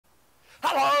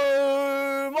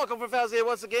Hello, Michael from Fowles here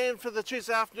once again for the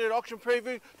Tuesday afternoon auction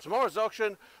preview. Tomorrow's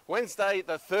auction, Wednesday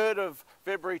the 3rd of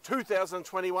February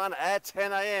 2021 at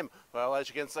 10 a.m. Well, as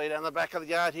you can see down the back of the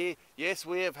yard here, yes,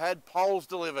 we have had poles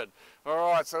delivered.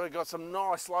 Alright, so we've got some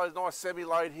nice loads, nice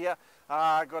semi-load here.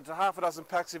 Got half a dozen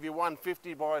packs of your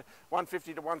 150 by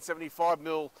 150 to 175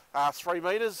 mil 3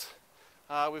 metres.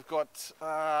 We've got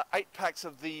 8 packs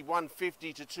of the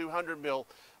 150 to 200 mil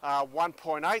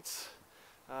 1.8.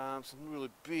 Some really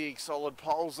big solid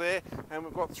poles there, and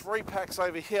we've got 3 packs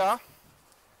over here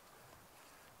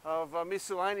of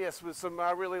miscellaneous with some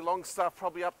really long stuff,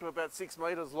 probably up to about 6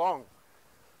 metres long.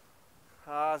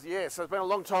 Yeah, so it's been a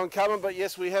long time coming, but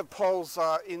yes, we have poles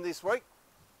in this week.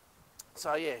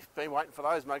 So yeah, been waiting for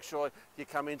those. Make sure you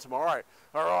come in tomorrow.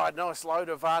 All right, nice load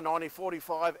of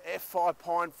 9045 F5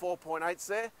 pine 4.8s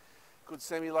there. Good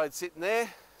semi-load sitting there.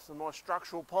 Some nice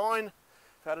structural pine.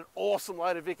 Had an awesome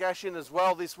load of Vic Ash in as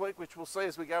well this week, which we'll see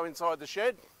as we go inside the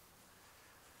shed.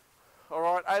 All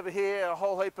right, over here, a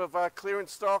whole heap of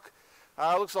clearance stock.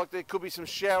 Looks like there could be some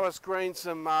shower screens,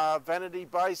 some vanity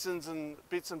basins and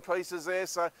bits and pieces there.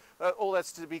 So all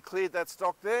that's to be cleared, that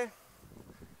stock there.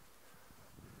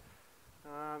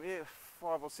 Yeah,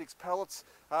 5 or 6 pallets.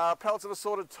 Pallets of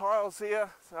assorted tiles here,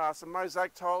 some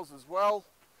mosaic tiles as well.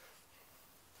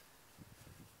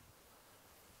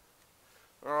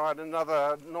 Alright,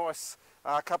 another nice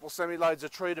couple semi-loads of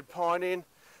treated pine in,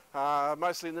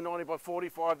 mostly in the 90 by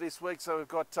 45 this week, so we've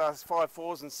got 5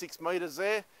 4s and 6 metres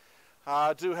there.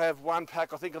 Do have 1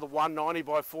 pack, I think, of the 190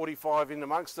 by 45 in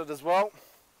amongst it as well.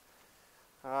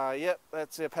 Yep,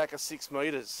 that's our pack of 6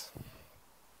 metres.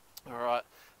 Alright,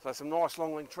 so some nice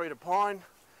long length treated pine.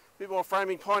 A bit more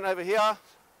framing pine over here.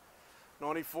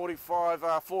 90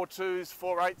 45 4 2s,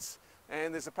 4 8s,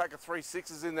 and there's a pack of 3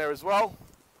 6s in there as well.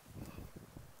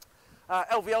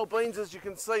 LVL beams, as you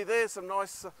can see there, some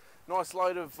nice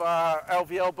load of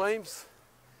LVL beams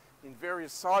in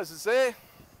various sizes there.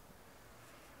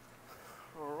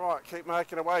 Alright, keep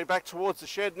making our way back towards the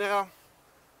shed now.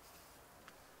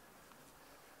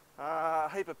 A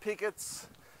heap of pickets,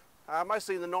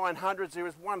 mostly in the 900s. There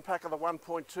is 1 pack of the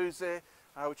 1.2s there,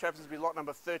 which happens to be lot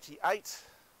number 38.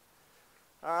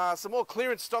 Some more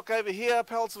clearance stock over here,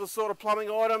 pallets of assorted plumbing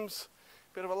items.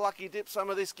 Bit of a lucky dip, some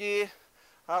of this gear.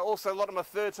 Also lot number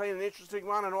 13, an interesting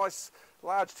one, a nice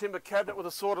large timber cabinet with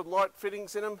assorted light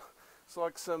fittings in them. It's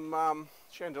like some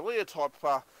chandelier type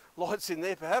lights in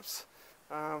there perhaps.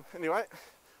 Anyway,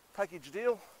 package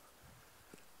deal.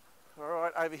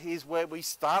 Alright, over here's where we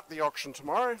start the auction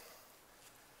tomorrow.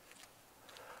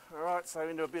 Alright, so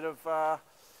into a bit of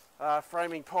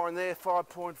framing pine there,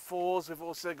 5.4s. We've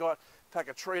also got a pack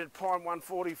of treated pine,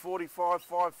 140, 45,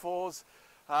 5 4s.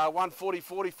 140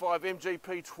 45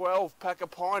 MGP 12 pack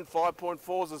of pine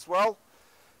 5.4s as well,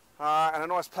 and a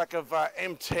nice pack of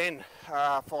M10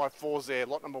 5.4s there,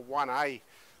 lot number 1A.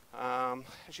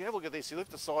 Actually, have a look at this. You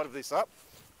lift the side of this up.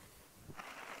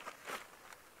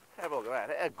 Have a look at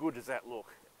that. How good does that look?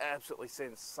 Absolutely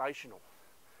sensational.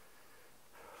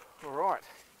 All right,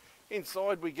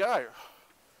 inside we go.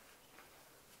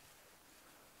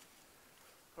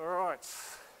 All right.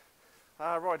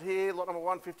 Right here, lot number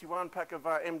 151, pack of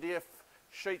MDF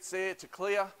sheets there to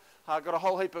clear. Got a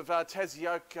whole heap of Tassie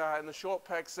oak in the short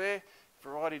packs there,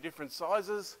 variety of different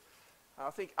sizes. I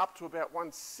think up to about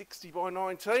 160 by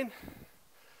 19.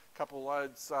 Couple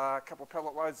loads, couple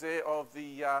pallet loads there of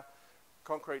the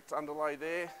concrete underlay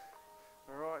there.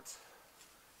 All right.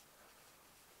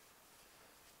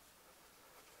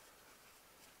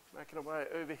 Making our way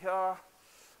over here.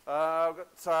 We've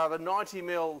got the 90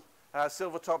 mil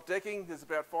silver top decking. There's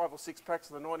about 5 or 6 packs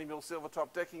of the 90 mil silver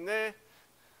top decking there.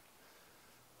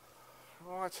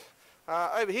 Right,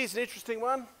 over here's an interesting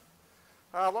one.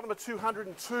 Lot number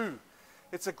 202.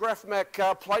 It's a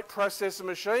Graphmac plate processor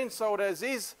machine, sold as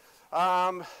is.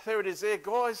 There it is there,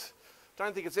 guys.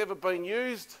 Don't think it's ever been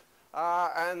used,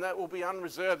 and that will be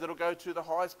unreserved. That'll go to the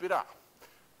highest bidder.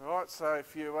 All right, so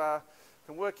if you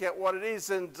can work out what it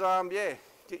is and yeah,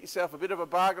 get yourself a bit of a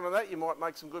bargain on that, you might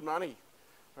make some good money.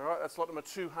 All right, that's lot number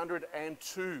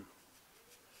 202.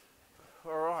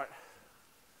 All right,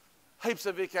 heaps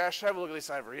of Vic Ash. Have a look at this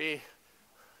over here.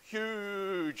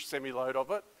 Huge semi-load of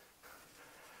it.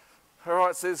 All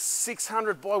right, it says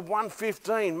 600 by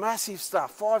 115, massive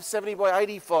stuff. 570 by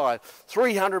 85,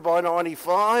 300 by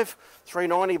 95,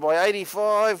 390 by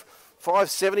 85,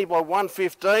 570 by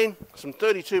 115, some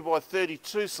 32 by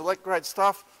 32 select grade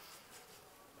stuff.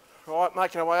 All right,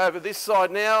 making our way over this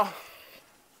side now.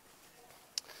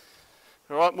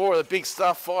 All right, more of the big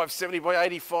stuff, 570 by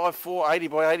 85, 480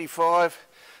 by 85.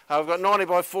 We've got 90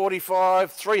 by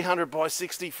 45, 300 by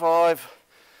 65,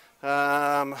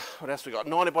 What else we got?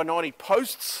 90 by 90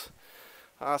 posts.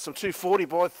 Some 240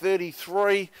 by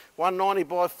 33, 190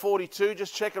 by 42.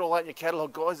 Just check it all out in your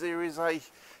catalogue, guys. There is a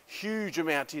huge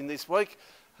amount in this week.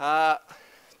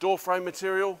 Door frame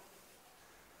material.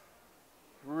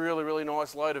 Really, really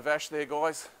nice load of ash there,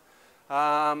 guys.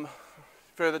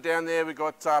 Further down there, we've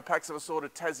got packs of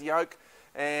assorted Tassie oak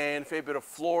and a fair bit of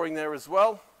flooring there as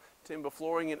well. Timber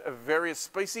flooring in various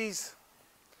species.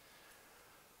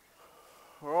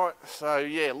 All right, so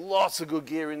yeah, lots of good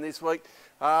gear in this week.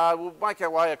 We'll make our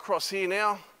way across here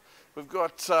now. We've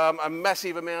got a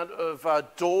massive amount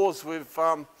of doors we've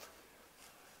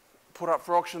put up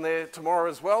for auction there tomorrow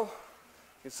as well.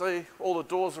 You can see all the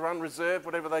doors are unreserved,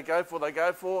 whatever they go for, they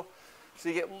go for. So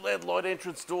you get lead light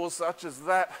entrance doors such as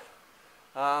that,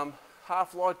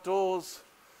 half light doors,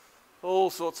 all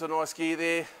sorts of nice gear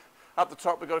there. Up the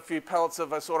top we've got a few pallets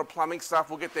of sort of plumbing stuff.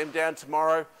 We'll get them down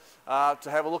tomorrow to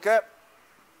have a look at.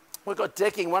 We've got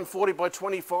decking, 140 by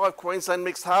 25 Queensland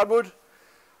mixed hardwood.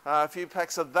 A few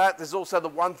packs of that. There's also the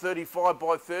 135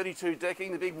 by 32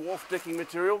 decking, the big wharf decking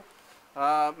material.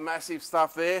 Massive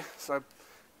stuff there. So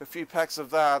a few packs of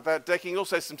that decking.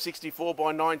 Also some 64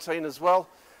 by 19 as well,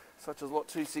 such as lot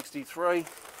 263.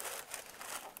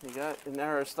 There you go, the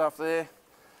narrow stuff there.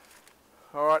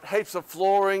 All right, heaps of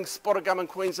flooring, spotted gum and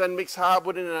Queensland mixed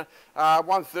hardwood in a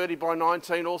 130 by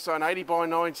 19, also an 80 by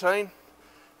 19.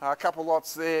 A couple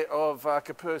lots there of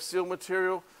Capur seal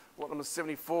material, lot number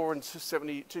 74 and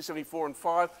 274 and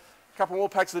 5. A couple more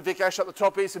packs of the Vic Ash up the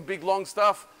top here, some big long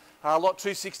stuff. Lot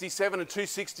 267 and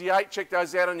 268, check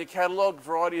those out on your catalogue.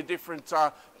 Variety of different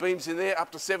beams in there,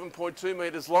 up to 7.2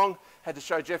 metres long. Had to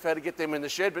show Jeff how to get them in the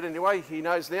shed, but anyway, he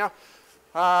knows now.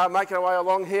 Making our way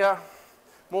along here,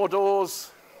 more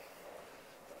doors.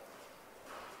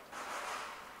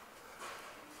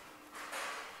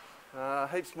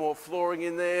 Heaps more flooring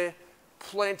in there,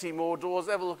 plenty more doors.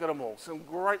 Have a look at them all. Some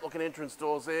great looking entrance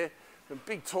doors there, some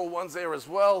big tall ones there as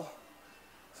well,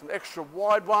 some extra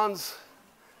wide ones.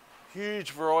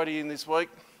 Huge variety in this week.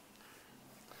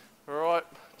 All right,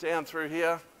 down through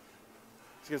here,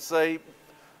 as you can see,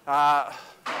 another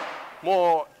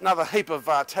heap of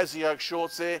Tassie oak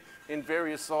shorts there in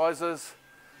various sizes.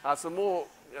 Some more.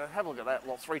 Have a look at that,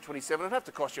 lot 327. It'd have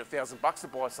to cost you $1,000 to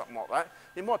buy something like that.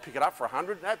 You might pick it up for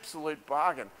 100, absolute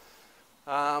bargain.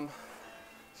 As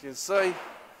you can see,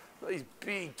 these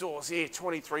big doors here,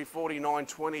 2340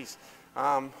 920s,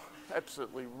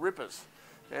 absolutely rippers.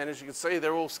 And as you can see,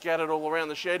 they're all scattered all around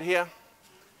the shed here.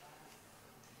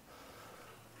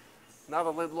 Another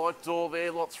lead light door there,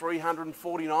 lot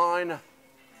 349.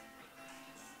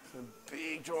 Some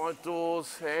big giant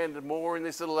doors and more in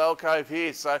this little alcove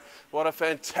here. So what a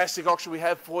fantastic auction we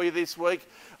have for you this week.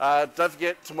 Don't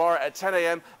forget tomorrow at 10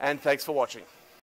 AM and thanks for watching.